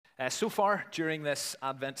So far, during this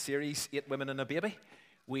Advent series, 8 Women and a Baby,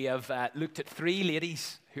 we have looked at 3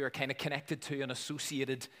 ladies who are kind of connected to and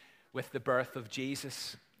associated with the birth of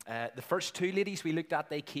Jesus. The first 2 ladies we looked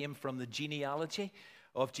at, they came from the genealogy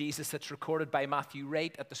of Jesus that's recorded by Matthew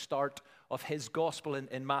right at the start of his gospel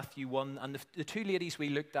in Matthew 1. And the 2 ladies we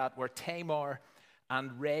looked at were Tamar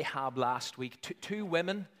and Rahab last week. Two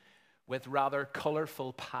women with rather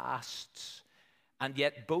colorful pasts, and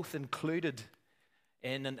yet both included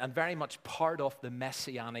in and very much part of the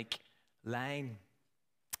messianic line.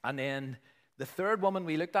 And then the third woman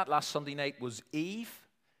we looked at last Sunday night was Eve.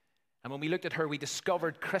 And when we looked at her, we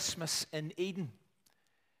discovered Christmas in Eden.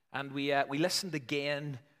 And we listened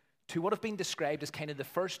again to what have been described as kind of the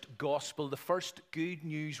first gospel, the first good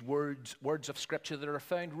news words of Scripture that are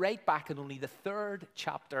found right back in only the 3rd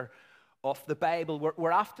chapter of the Bible,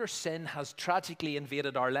 where after sin has tragically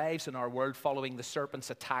invaded our lives and our world following the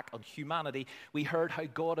serpent's attack on humanity, we heard how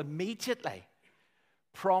God immediately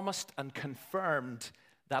promised and confirmed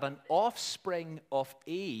that an offspring of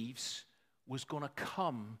Eve's was going to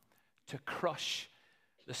come to crush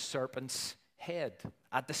the serpent's head.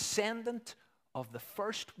 A descendant of the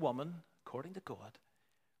first woman, according to God,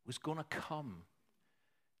 was going to come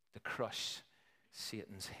to crush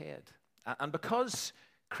Satan's head. And because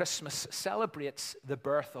Christmas celebrates the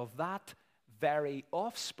birth of that very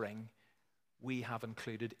offspring, we have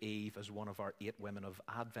included Eve as one of our 8 women of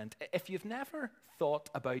Advent. If you've never thought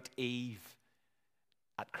about Eve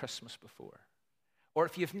at Christmas before, or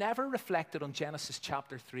if you've never reflected on Genesis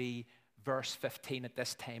chapter 3, verse 15 at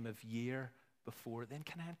this time of year before, then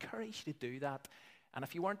can I encourage you to do that? And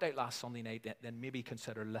if you weren't out last Sunday night, then maybe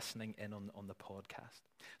consider listening in on the podcast.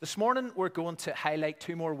 This morning, we're going to highlight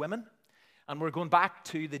 2 more women. And we're going back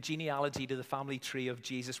to the genealogy, to the family tree of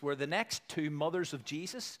Jesus, where the next 2 mothers of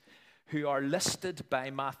Jesus who are listed by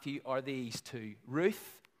Matthew are these 2,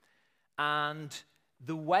 Ruth and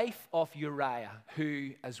the wife of Uriah, who,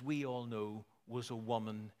 as we all know, was a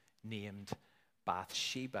woman named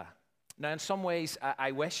Bathsheba. Now, in some ways,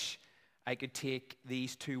 I wish I could take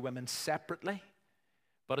these 2 women separately,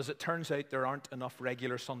 but as it turns out, there aren't enough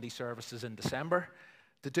regular Sunday services in December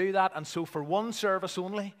to do that, and so for one service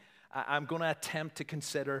only, I'm going to attempt to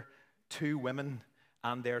consider 2 women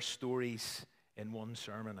and their stories in one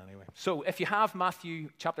sermon anyway. So if you have Matthew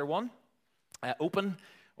chapter 1 open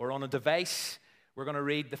or on a device, we're going to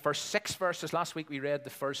read the first 6 verses. Last week we read the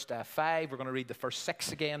first 5. We're going to read the first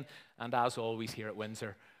 6 again. And as always here at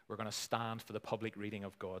Windsor, we're going to stand for the public reading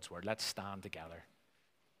of God's word. Let's stand together.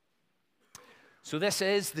 So this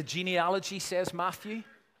is the genealogy, says Matthew,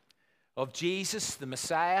 of Jesus, the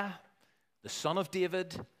Messiah, the son of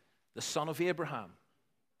David, the son of Abraham.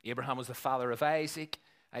 Abraham was the father of Isaac,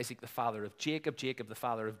 Isaac the father of Jacob, Jacob the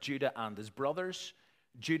father of Judah and his brothers,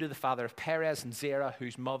 Judah the father of Perez and Zerah,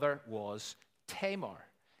 whose mother was Tamar.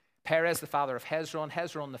 Perez the father of Hezron,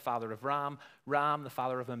 Hezron the father of Ram, Ram the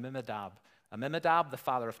father of Amminadab, Amminadab the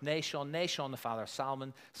father of Nahshon, Nahshon the father of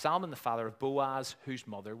Salmon, Salmon the father of Boaz, whose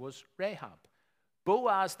mother was Rahab,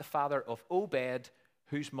 Boaz the father of Obed,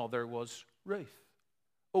 whose mother was Ruth.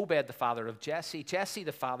 Obed the father of Jesse, Jesse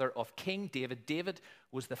the father of King David, David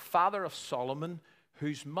was the father of Solomon,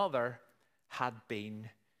 whose mother had been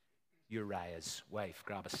Uriah's wife.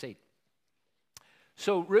 Grab a seat.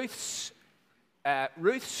 So Ruth's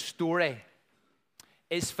story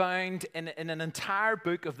is found in an entire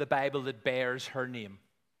book of the Bible that bears her name.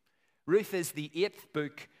 Ruth is the 8th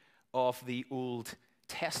book of the Old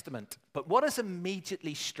Testament. But what is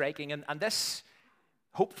immediately striking, and this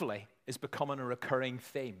hopefully is becoming a recurring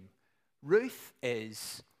theme, Ruth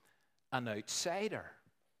is an outsider.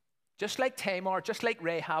 Just like Tamar, just like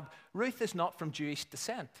Rahab, Ruth is not from Jewish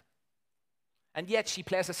descent. And yet she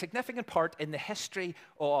plays a significant part in the history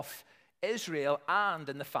of Israel and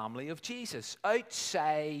in the family of Jesus.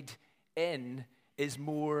 Outside in is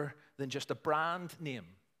more than just a brand name.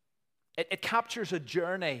 It captures a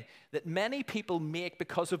journey that many people make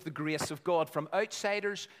because of the grace of God, from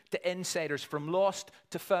outsiders to insiders, from lost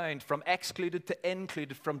to found, from excluded to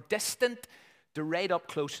included, from distant to right up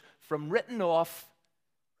close, from written off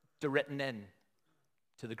to written in,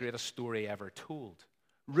 to the greatest story ever told.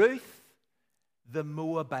 Ruth, the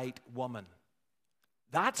Moabite woman.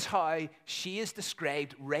 That's how she is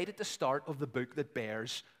described right at the start of the book that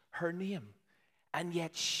bears her name. And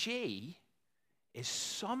yet she is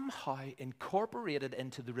somehow incorporated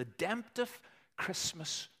into the redemptive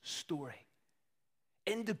Christmas story,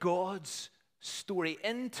 into God's story,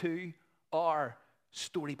 into our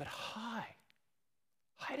story. But how?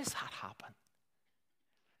 How does that happen?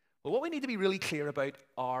 Well, what we need to be really clear about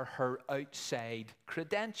are her outside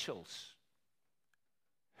credentials.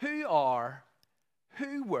 Who are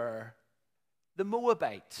who were the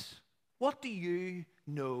Moabites? What do you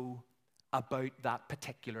know about that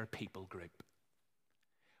particular people group?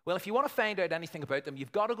 Well, if you want to find out anything about them,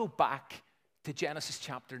 you've got to go back to Genesis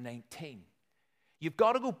chapter 19. You've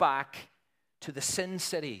got to go back to the sin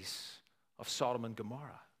cities of Sodom and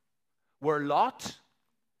Gomorrah, where Lot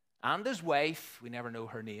and his wife, we never know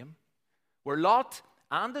her name, where Lot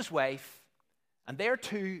and his wife and their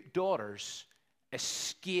 2 daughters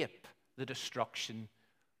escape the destruction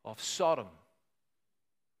of Sodom.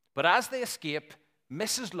 But as they escape,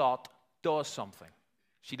 Mrs. Lot does something.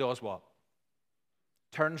 She does what?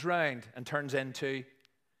 Turns round and turns into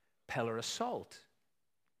pillar of salt.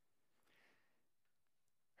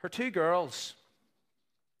 Her 2 girls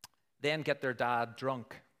then get their dad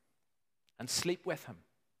drunk and sleep with him.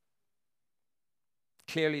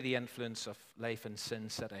 Clearly the influence of life in Sin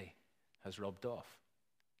City has rubbed off.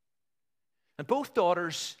 And both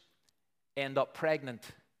daughters end up pregnant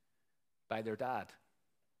by their dad.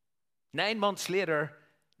 9 months later,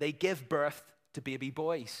 they give birth to baby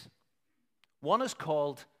boys. One is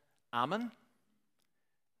called Ammon.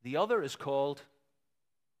 The other is called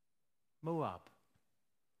Moab.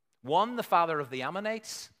 One, the father of the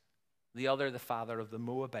Ammonites. The other, the father of the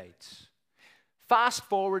Moabites. Fast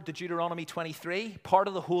forward to Deuteronomy 23, part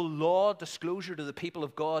of the whole law disclosure to the people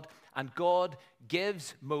of God, and God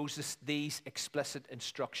gives Moses these explicit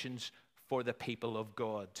instructions for the people of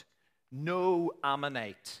God. No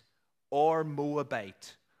Ammonite or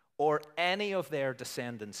Moabite or any of their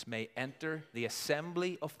descendants may enter the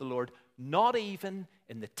assembly of the Lord, not even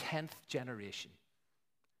in the 10th generation.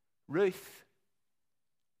 Ruth,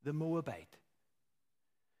 the Moabite.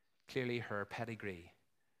 Clearly her pedigree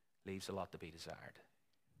leaves a lot to be desired.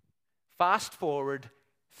 Fast forward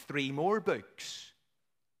 3 more books,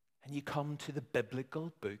 and you come to the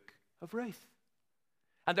biblical book of Ruth.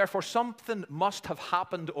 And therefore something must have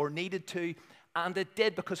happened or needed to, and it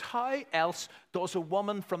did, because how else does a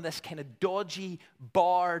woman from this kind of dodgy,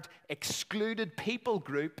 barred, excluded people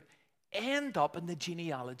group end up in the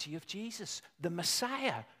genealogy of Jesus, the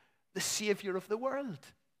Messiah, the Savior of the world?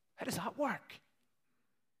 How does that work?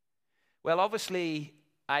 Well, obviously,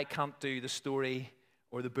 I can't do the story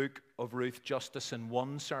or the book of Ruth justice in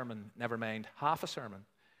one sermon, never mind half a sermon.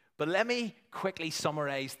 But let me quickly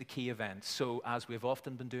summarize the key events. So, as we've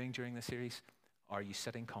often been doing during the series, are you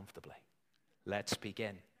sitting comfortably? Let's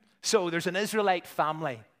begin. So, there's an Israelite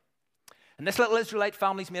family. And this little Israelite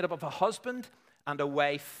family is made up of a husband and a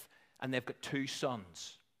wife, and they've got 2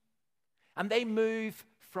 sons. And they move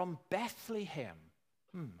from Bethlehem.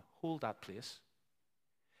 Hold that place.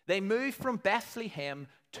 They move from Bethlehem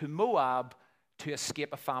to Moab to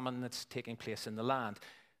escape a famine that's taking place in the land.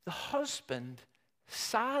 The husband,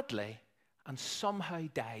 sadly, and somehow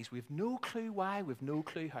dies. We've no clue why, we've no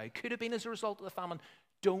clue how. Could have been as a result of the famine,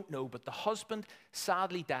 don't know. But the husband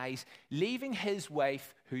sadly dies, leaving his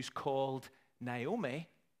wife, who's called Naomi,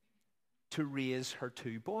 to raise her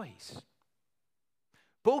 2 boys.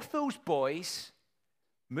 Both those boys,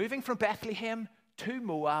 moving from Bethlehem to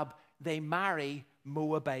Moab, they marry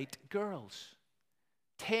Moabite girls.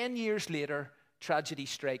 10 years later, tragedy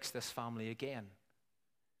strikes this family again.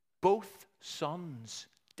 Both sons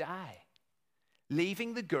die,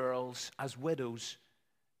 leaving the girls as widows,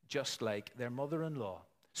 just like their mother-in-law.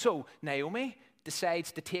 So Naomi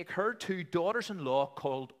decides to take her 2 daughters-in-law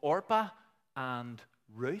called Orpah and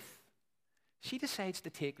Ruth. She decides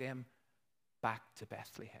to take them back to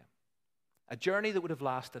Bethlehem, a journey that would have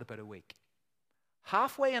lasted about a week.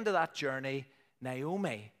 Halfway into that journey,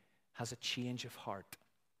 Naomi has a change of heart.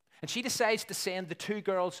 And she decides to send the 2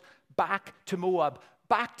 girls back to Moab,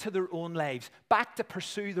 back to their own lives, back to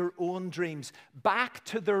pursue their own dreams, back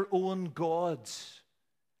to their own gods,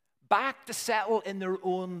 back to settle in their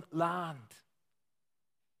own land.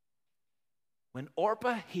 When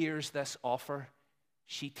Orpah hears this offer,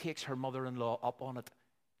 she takes her mother-in-law up on it.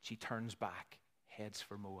 She turns back, heads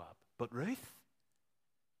for Moab. But Ruth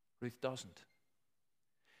doesn't.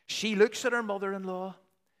 She looks at her mother-in-law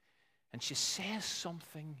and she says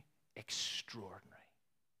something extraordinary,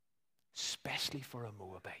 especially for a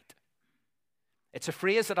Moabite. It's a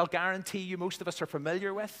phrase that I'll guarantee you most of us are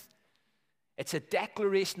familiar with. It's a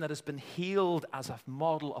declaration that has been hailed as a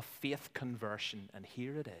model of faith conversion, and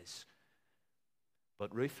here it is.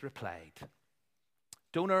 But Ruth replied,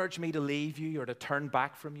 "Don't urge me to leave you or to turn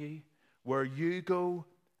back from you. Where you go,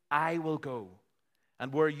 I will go.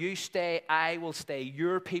 And where you stay, I will stay.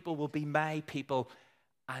 Your people will be my people,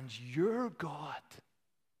 and your God,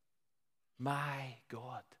 my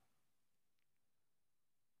God.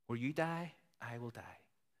 Where you die, I will die.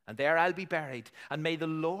 and there I'll be buried. And may the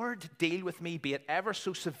Lord deal with me, be it ever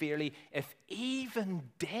so severely, if even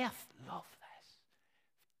death, love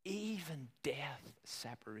this, even death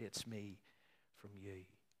separates me from you.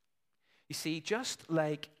 You see, just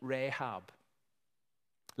like Rahab,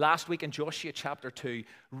 last week in Joshua chapter 2,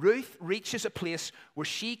 Ruth reaches a place where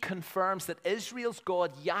she confirms that Israel's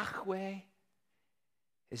God, Yahweh,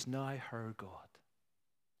 is now her God.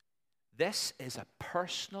 This is a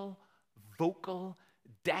personal, vocal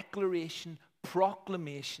declaration,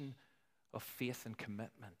 proclamation of faith and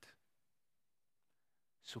commitment.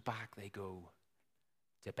 So back they go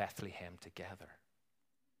to Bethlehem together.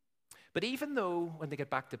 But even though when they get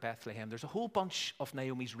back to Bethlehem, there's a whole bunch of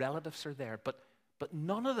Naomi's relatives are there, but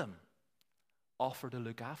none of them offer to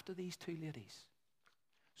look after these two ladies.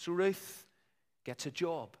 So Ruth gets a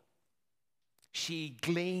job. She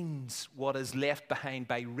gleans what is left behind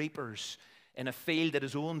by reapers in a field that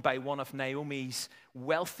is owned by one of Naomi's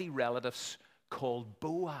wealthy relatives called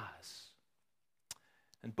Boaz.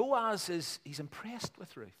 And Boaz he's impressed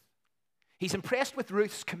with Ruth. He's impressed with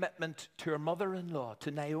Ruth's commitment to her mother-in-law,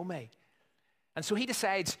 to Naomi. And so he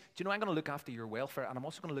decides, I'm going to look after your welfare, and I'm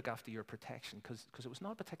also going to look after your protection, because it was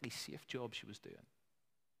not a particularly safe job she was doing.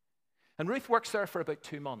 And Ruth works there for about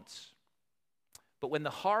 2 months. But when the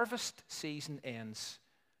harvest season ends,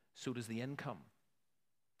 so does the income.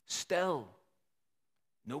 Still,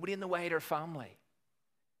 nobody in the wider family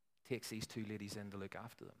takes these two ladies in to look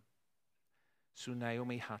after them. So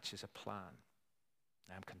Naomi hatches a plan.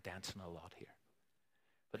 I'm condensing a lot here.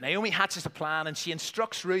 But Naomi hatches a plan, and she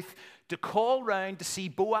instructs Ruth to call round to see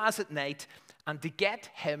Boaz at night and to get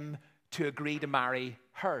him to agree to marry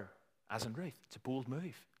her, as in Ruth. It's a bold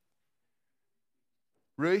move.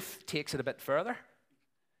 Ruth takes it a bit further.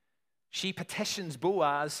 She petitions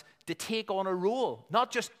Boaz to take on a role,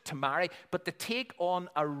 not just to marry, but to take on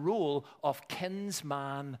a role of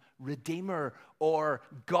kinsman redeemer, or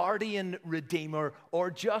guardian redeemer,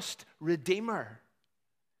 or just redeemer,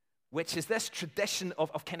 which is this tradition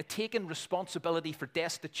of kind of taking responsibility for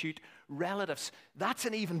destitute relatives. That's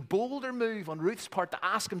an even bolder move on Ruth's part, to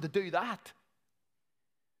ask him to do that.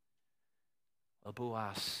 Well,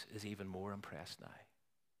 Boaz is even more impressed now.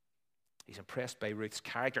 He's impressed by Ruth's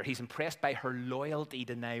character. He's impressed by her loyalty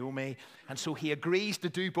to Naomi. And so he agrees to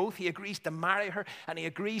do both. He agrees to marry her, and he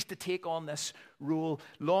agrees to take on this role.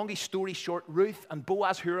 Long story short, Ruth and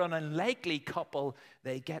Boaz, who are an unlikely couple,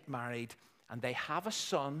 they get married, and they have a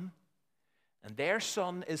son. And their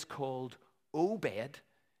son is called Obed.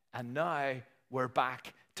 And now we're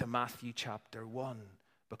back to Matthew chapter 1,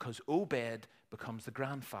 because Obed becomes the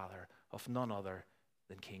grandfather of none other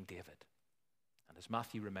than King David. And as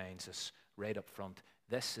Matthew reminds us right up front,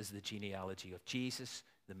 this is the genealogy of Jesus,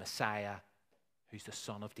 the Messiah, who's the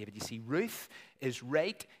son of David. You see, Ruth is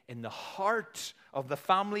right in the heart of the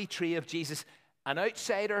family tree of Jesus, an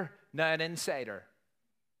outsider, now an insider.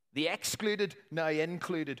 The excluded, now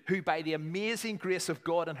included, who by the amazing grace of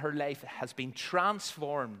God in her life has been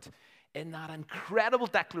transformed in that incredible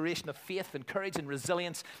declaration of faith and courage and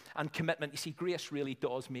resilience and commitment. You see, grace really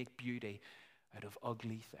does make beauty out of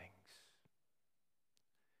ugly things.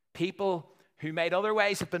 People who might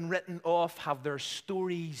otherwise have been written off have their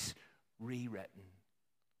stories rewritten.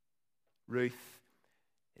 Ruth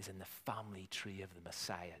is in the family tree of the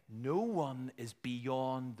Messiah. No one is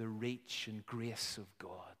beyond the reach and grace of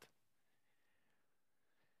God.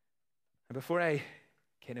 And before I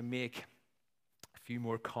kind of make a few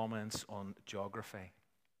more comments on geography,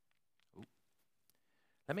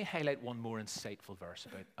 let me highlight one more insightful verse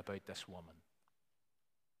about this woman.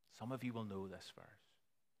 Some of you will know this verse.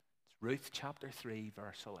 It's Ruth chapter 3,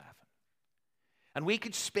 verse 11. And we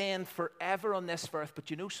could spend forever on this verse, but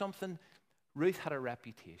you know something? Ruth had a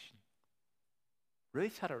reputation.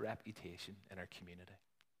 Ruth had a reputation in her community.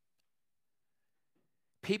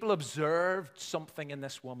 People observed something in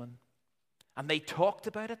this woman, and they talked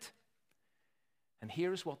about it. And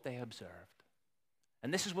here's what they observed.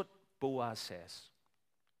 And this is what Boaz says.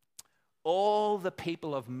 All the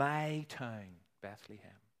people of my town,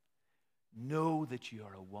 Bethlehem, know that you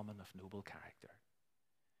are a woman of noble character.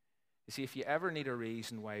 You see, if you ever need a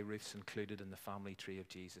reason why Ruth's included in the family tree of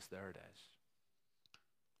Jesus, there it is.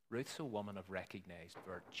 Ruth's a woman of recognized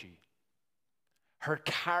virtue. Her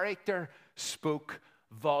character spoke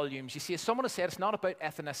volumes. You see, as someone has said, it's not about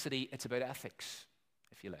ethnicity, it's about ethics,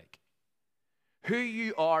 if you like. Who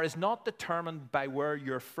you are is not determined by where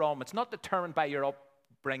you're from. It's not determined by your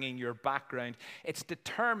upbringing, your background. It's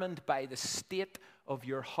determined by the state of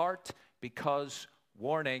your heart, because,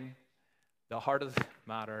 warning, the heart of the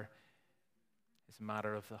matter is a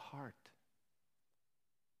matter of the heart.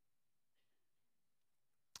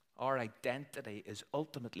 Our identity is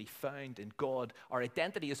ultimately found in God. Our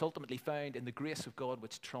identity is ultimately found in the grace of God,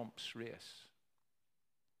 which trumps race.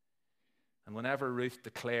 And whenever Ruth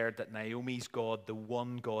declared that Naomi's God, the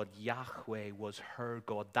one God, Yahweh, was her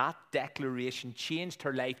God, that declaration changed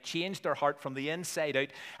her life, changed her heart from the inside out.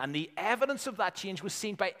 And the evidence of that change was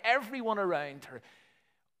seen by everyone around her.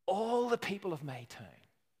 All the people of my town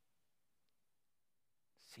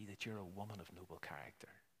see that you're a woman of noble character,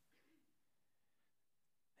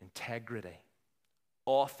 integrity,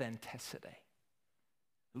 authenticity.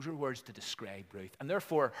 Those are words to describe Ruth. And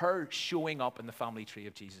therefore, her showing up in the family tree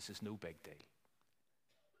of Jesus is no big deal.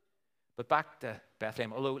 But back to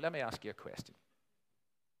Bethlehem, although let me ask you a question.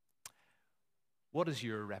 What is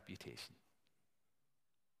your reputation?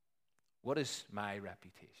 What is my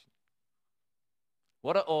reputation?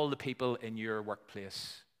 What do all the people in your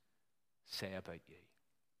workplace say about you?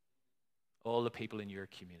 All the people in your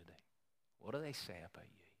community. What do they say about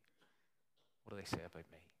you? What do they say about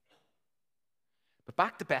me? But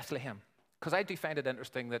back to Bethlehem, because I do find it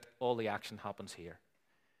interesting that all the action happens here.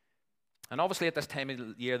 And obviously at this time of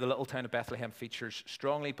the year, the little town of Bethlehem features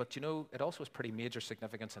strongly, but you know, it also has pretty major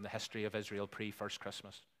significance in the history of Israel pre-First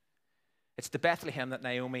Christmas. It's to Bethlehem that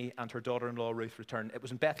Naomi and her daughter-in-law Ruth returned. It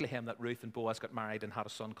was in Bethlehem that Ruth and Boaz got married and had a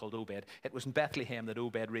son called Obed. It was in Bethlehem that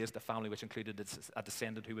Obed raised a family which included a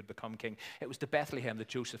descendant who would become king. It was to Bethlehem that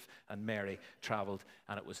Joseph and Mary traveled,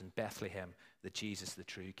 and it was in Bethlehem that Jesus, the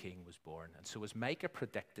true king, was born. And so as Micah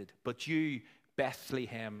predicted, but you,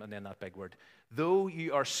 Bethlehem, and then that big word, though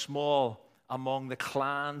you are small among the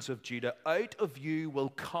clans of Judah, out of you will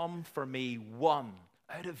come for me one,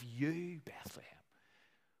 out of you, Bethlehem,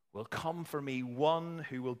 will come for me one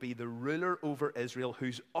who will be the ruler over Israel,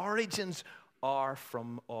 whose origins are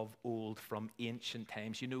from of old, from ancient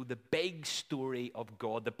times. You know, the big story of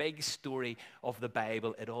God, the big story of the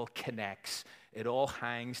Bible, it all connects. It all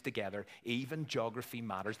hangs together. Even geography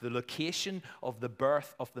matters. The location of the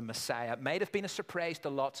birth of the Messiah might have been a surprise to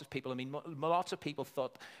lots of people. I mean, lots of people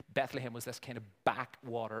thought Bethlehem was this kind of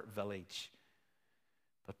backwater village.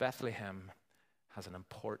 But Bethlehem has an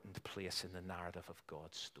important place in the narrative of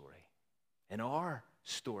God's story, in our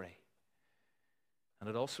story. And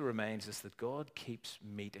it also reminds us that God keeps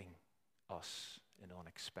meeting us in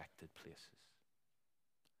unexpected places.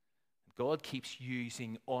 God keeps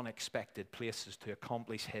using unexpected places to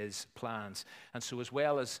accomplish his plans. And so as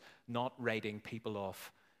well as not writing people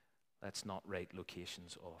off, let's not write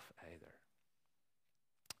locations off either.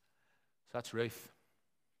 So that's Ruth.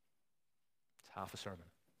 It's half a sermon.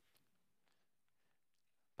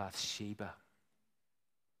 Bathsheba.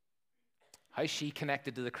 How's she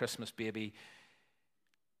connected to the Christmas baby?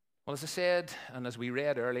 Well, as I said, and as we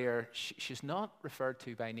read earlier, she's not referred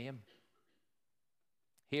to by name.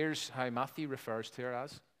 Here's how Matthew refers to her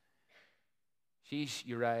as. She's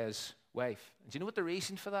Uriah's wife. And do you know what the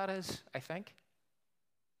reason for that is, I think?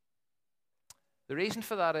 The reason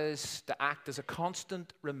for that is to act as a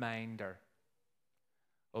constant reminder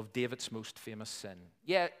of David's most famous sin.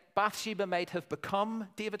 Yeah, Bathsheba might have become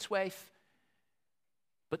David's wife,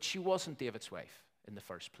 but she wasn't David's wife in the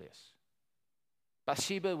first place.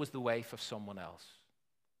 Bathsheba was the wife of someone else.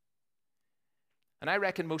 And I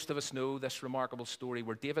reckon most of us know this remarkable story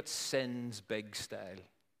where David sins big style.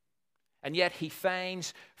 And yet he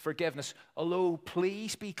finds forgiveness. Although,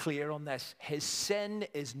 please be clear on this, his sin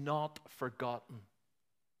is not forgotten.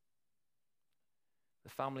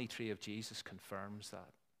 The family tree of Jesus confirms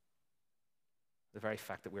that. The very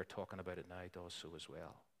fact that we're talking about it now does so as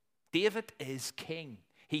well. David is king.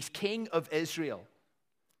 He's king of Israel.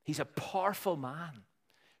 He's a powerful man.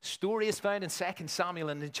 Story is found in 2 Samuel,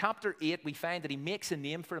 and in chapter 8 we find that he makes a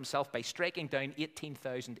name for himself by striking down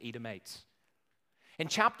 18,000 Edomites. In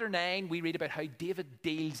chapter 9 we read about how David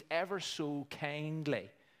deals ever so kindly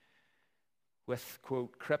with,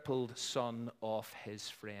 quote, crippled son of his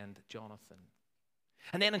friend Jonathan.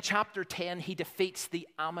 And then in chapter 10 he defeats the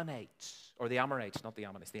Ammonites, or the Amorites, not the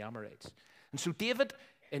Ammonites, the Amorites. And so David,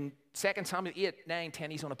 in 2 Samuel 8, 9,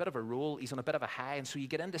 10, he's on a bit of a roll, he's on a bit of a high, and so you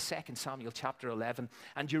get into 2 Samuel chapter 11,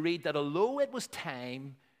 and you read that although it was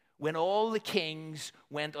time when all the kings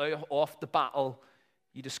went out off the battle,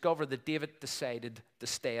 you discover that David decided to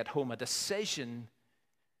stay at home, a decision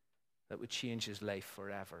that would change his life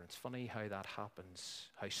forever. It's funny how that happens,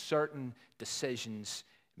 how certain decisions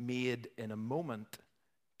made in a moment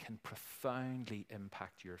can profoundly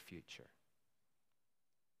impact your future.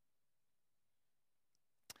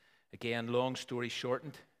 Again, long story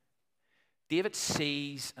shortened, David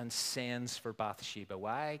sees and sends for Bathsheba.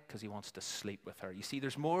 Why? Because he wants to sleep with her. You see,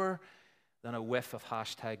 there's more than a whiff of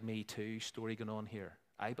 #MeToo story going on here,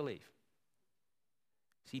 I believe.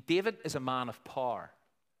 See, David is a man of power.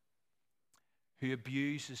 who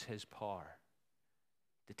abuses his power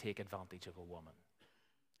to take advantage of a woman,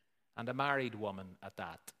 and a married woman at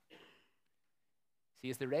that. See,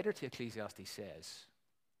 as the writer to Ecclesiastes says,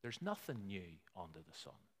 there's nothing new under the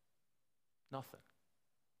sun. Nothing.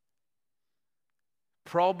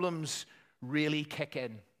 Problems really kick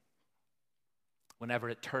in whenever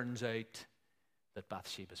it turns out that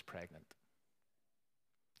Bathsheba's pregnant.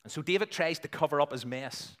 And so David tries to cover up his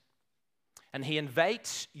mess. And he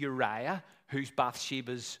invites Uriah, who's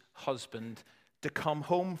Bathsheba's husband, to come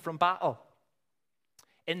home from battle,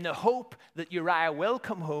 in the hope that Uriah will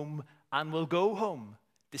come home and will go home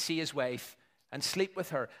to see his wife and sleep with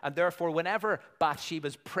her. And therefore, whenever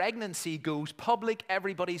Bathsheba's pregnancy goes public,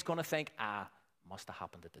 everybody's going to think, must have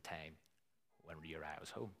happened at the time when Uriah was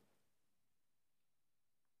home.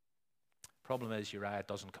 Problem is, Uriah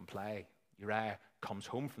doesn't comply. Uriah comes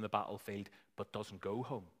home from the battlefield, but doesn't go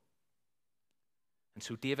home. And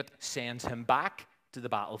so David sends him back to the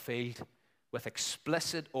battlefield with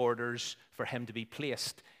explicit orders for him to be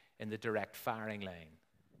placed in the direct firing line,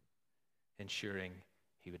 ensuring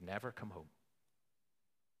he would never come home.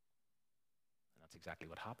 And that's exactly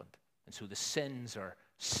what happened. And so the sins are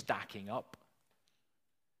stacking up.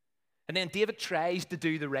 And then David tries to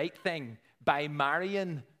do the right thing by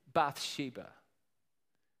marrying Bathsheba.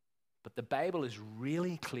 But the Bible is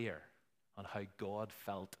really clear on how God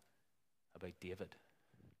felt about David.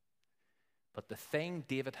 But the thing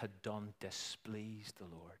David had done displeased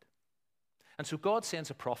the Lord. And so God sends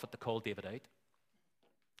a prophet to call David out.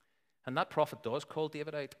 And that prophet does call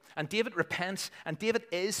David out. And David repents, and David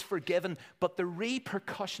is forgiven. But the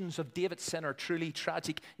repercussions of David's sin are truly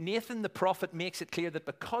tragic. Nathan the prophet makes it clear that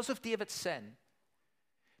because of David's sin,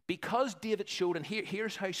 because David showed, and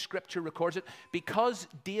here's how Scripture records it, because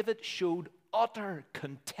David showed utter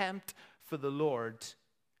contempt for the Lord,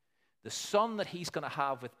 the son that he's going to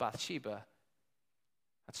have with Bathsheba,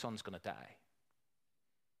 that son's going to die.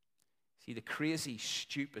 See, the crazy,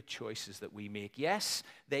 stupid choices that we make, yes,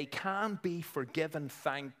 they can be forgiven,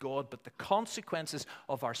 thank God, but the consequences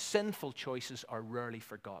of our sinful choices are rarely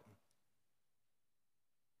forgotten.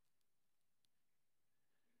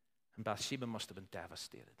 And Bathsheba must have been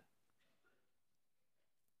devastated.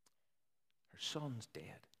 Her son's dead.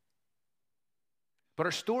 But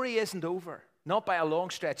her story isn't over, not by a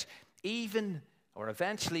long stretch.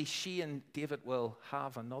 Eventually, she and David will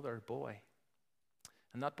have another boy.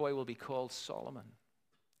 And that boy will be called Solomon.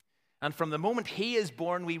 And from the moment he is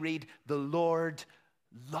born, we read, the Lord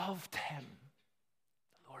loved him.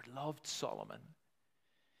 The Lord loved Solomon.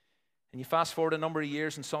 And you fast forward a number of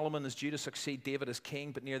years, and Solomon is due to succeed David as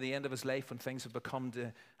king, but near the end of his life, when things have become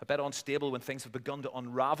a bit unstable, when things have begun to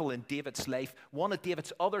unravel in David's life, one of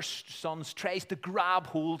David's other sons tries to grab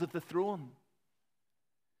hold of the throne.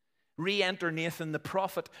 Re-enter Nathan the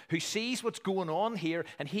prophet, who sees what's going on here,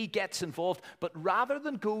 and he gets involved. But rather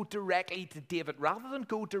than go directly to David, rather than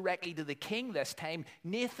go directly to the king this time,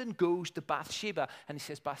 Nathan goes to Bathsheba, and he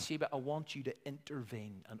says, Bathsheba, I want you to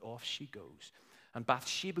intervene. And off she goes. And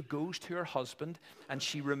Bathsheba goes to her husband, and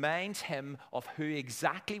she reminds him of who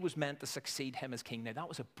exactly was meant to succeed him as king. Now, that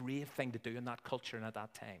was a brave thing to do in that culture and at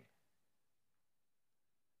that time.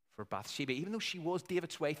 For Bathsheba, even though she was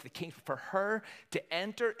David's wife, the king, for her to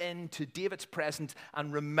enter into David's presence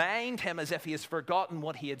and remind him as if he has forgotten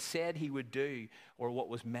what he had said he would do, or what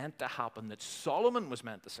was meant to happen, that Solomon was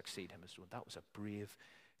meant to succeed him as well. That was a brave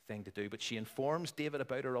thing to do. But she informs David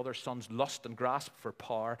about her other son's lust and grasp for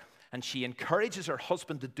power, and she encourages her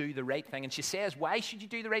husband to do the right thing. And she says, why should you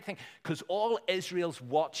do the right thing? Because all Israel's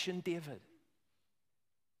watching David.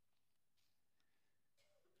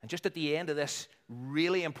 And just at the end of this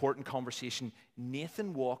really important conversation,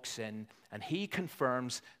 Nathan walks in and he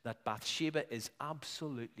confirms that Bathsheba is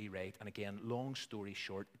absolutely right. And again, long story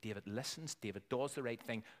short, David listens, David does the right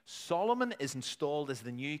thing. Solomon is installed as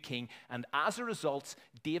the new king, and as a result,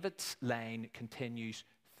 David's line continues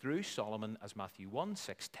through Solomon, as Matthew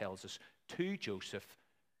 1:6 tells us, to Joseph,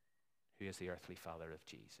 who is the earthly father of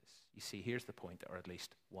Jesus. You see, here's the point, or at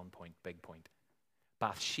least one point, big point.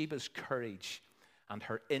 Bathsheba's courage and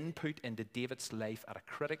her input into David's life at a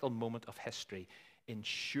critical moment of history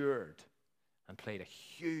ensured and played a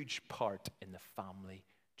huge part in the family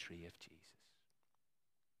tree of Jesus.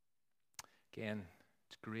 Again,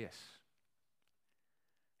 it's grace.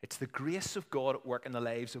 It's the grace of God at work in the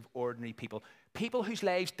lives of ordinary people. People whose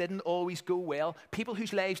lives didn't always go well. People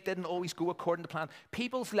whose lives didn't always go according to plan.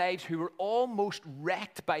 People's lives who were almost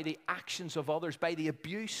wrecked by the actions of others, by the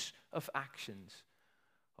abuse of actions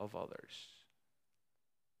of others.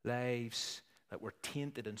 Lives that were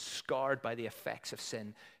tainted and scarred by the effects of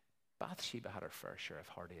sin. Bathsheba had her fair share of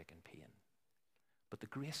heartache and pain. But the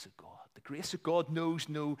grace of God knows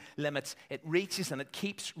no limits. It reaches and it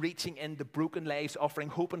keeps reaching into broken lives, offering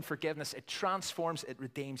hope and forgiveness. It transforms, it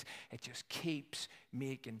redeems. It just keeps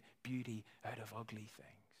making beauty out of ugly things.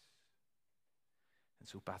 And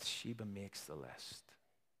so Bathsheba makes the list.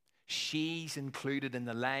 She's included in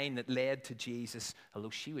the line that led to Jesus, although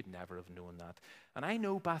she would never have known that. And I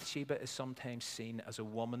know Bathsheba is sometimes seen as a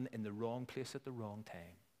woman in the wrong place at the wrong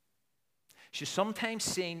time. She's sometimes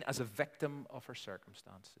seen as a victim of her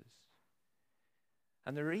circumstances.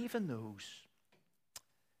 And there are even those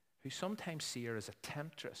who sometimes see her as a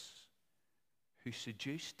temptress who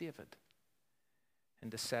seduced David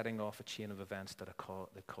into setting off a chain of events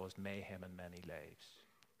that caused mayhem in many lives.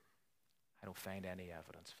 I don't find any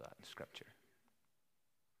evidence for that in Scripture.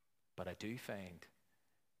 But I do find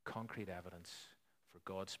concrete evidence for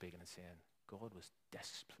God speaking and saying, God was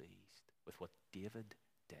displeased with what David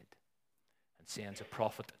did, and sends a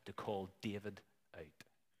prophet to call David out.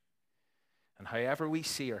 And however we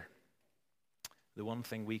see her, the one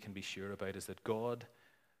thing we can be sure about is that God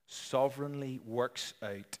sovereignly works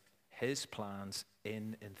out his plans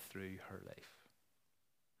in and through her life.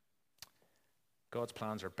 God's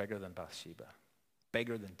plans are bigger than Bathsheba,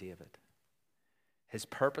 bigger than David. His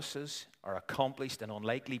purposes are accomplished in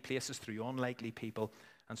unlikely places through unlikely people.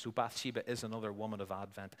 And so Bathsheba is another woman of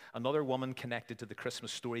Advent, another woman connected to the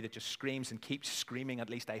Christmas story that just screams and keeps screaming, at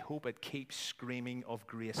least I hope it keeps screaming of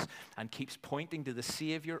grace and keeps pointing to the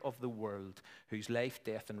Savior of the world, whose life,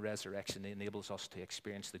 death, and resurrection enables us to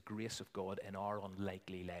experience the grace of God in our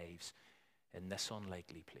unlikely lives, in this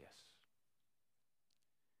unlikely place.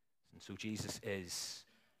 And so Jesus is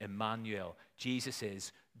Emmanuel. Jesus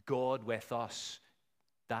is God with us.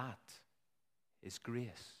 That is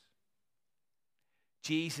grace.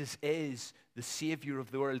 Jesus is the Savior of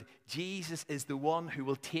the world. Jesus is the one who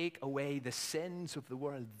will take away the sins of the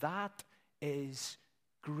world. That is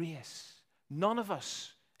grace. None of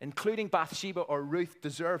us, including Bathsheba or Ruth,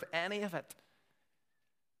 deserve any of it.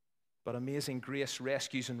 But amazing grace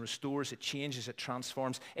rescues and restores. It changes, it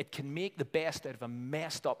transforms. It can make the best out of a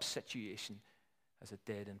messed up situation, as it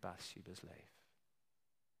did in Bathsheba's life.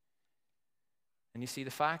 And you see, the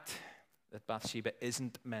fact that Bathsheba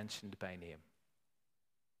isn't mentioned by name,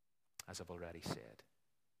 as I've already said,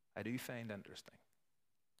 I do find interesting.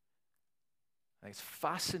 I think it's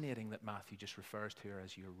fascinating that Matthew just refers to her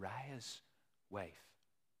as Uriah's wife,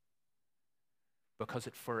 because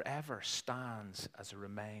it forever stands as a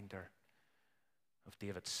reminder of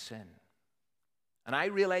David's sin. And I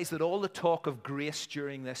realize that all the talk of grace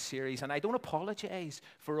during this series, and I don't apologize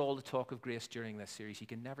for all the talk of grace during this series, you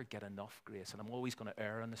can never get enough grace, and I'm always going to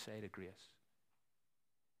err on the side of grace.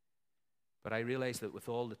 But I realize that with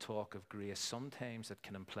all the talk of grace, sometimes it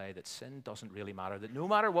can imply that sin doesn't really matter, that no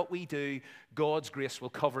matter what we do, God's grace will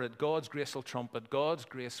cover it, God's grace will trump it, God's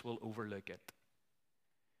grace will overlook it.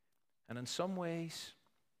 And in some ways,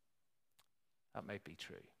 that might be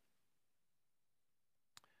true.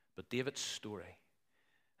 But David's story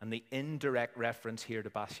and the indirect reference here to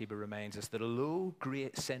Bathsheba reminds us that although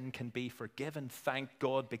great sin can be forgiven, thank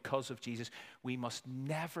God, because of Jesus, we must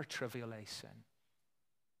never trivialize sin.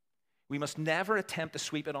 We must never attempt to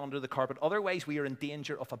sweep it under the carpet. Otherwise, we are in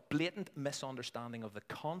danger of a blatant misunderstanding of the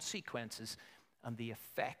consequences and the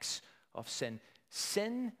effects of sin.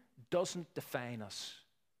 Sin doesn't define us.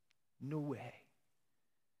 No way.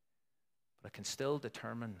 But it can still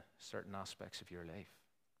determine certain aspects of your life.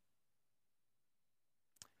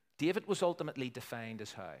 David was ultimately defined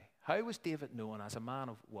as how? How was David known? As a man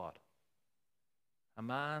of what? A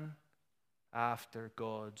man after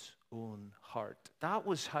God's own heart. That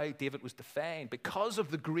was how David was defined, because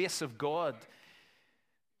of the grace of God.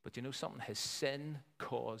 But you know something? His sin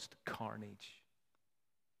caused carnage.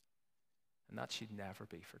 And that should never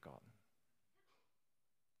be forgotten.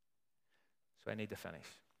 So I need to finish.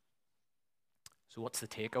 So what's the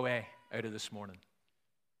takeaway out of this morning?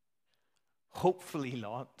 Hopefully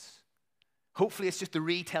lots. Hopefully it's just a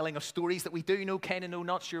retelling of stories that we do know, kind of know,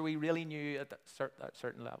 not sure we really knew at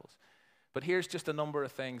certain levels. But here's just a number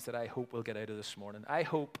of things that I hope we'll get out of this morning. I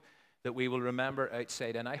hope that we will remember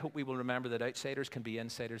outside, and I hope we will remember that outsiders can be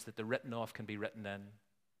insiders, that the written off can be written in.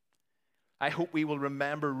 I hope we will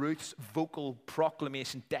remember Ruth's vocal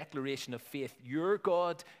proclamation, declaration of faith. Your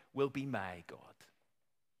God will be my God.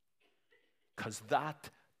 Because that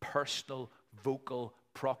personal, vocal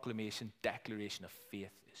proclamation, declaration of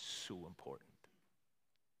faith is so important.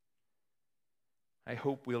 I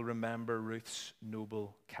hope we'll remember Ruth's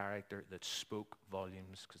noble character that spoke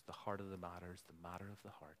volumes, because the heart of the matter is the matter of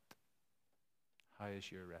the heart. How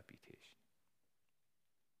is your reputation?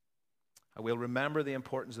 I will remember the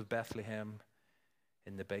importance of Bethlehem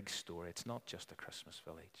in the big story. It's not just a Christmas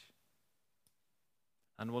village.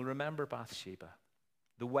 And we'll remember Bathsheba,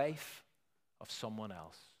 the wife of someone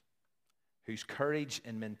else, whose courage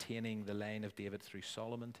in maintaining the line of David through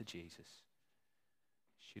Solomon to Jesus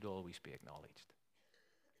should always be acknowledged,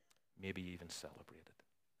 maybe even celebrated.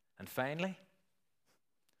 And finally,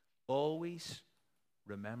 always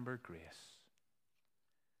remember grace,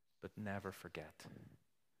 but never forget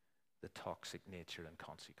the toxic nature and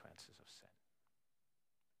consequences of sin.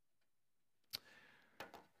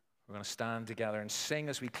 We're going to stand together and sing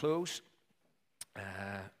as we close.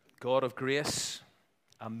 God of grace,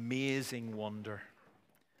 amazing wonder,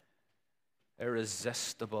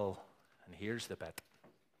 irresistible, and here's the bit,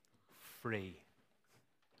 free.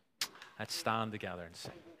 Let's stand together and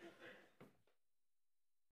sing.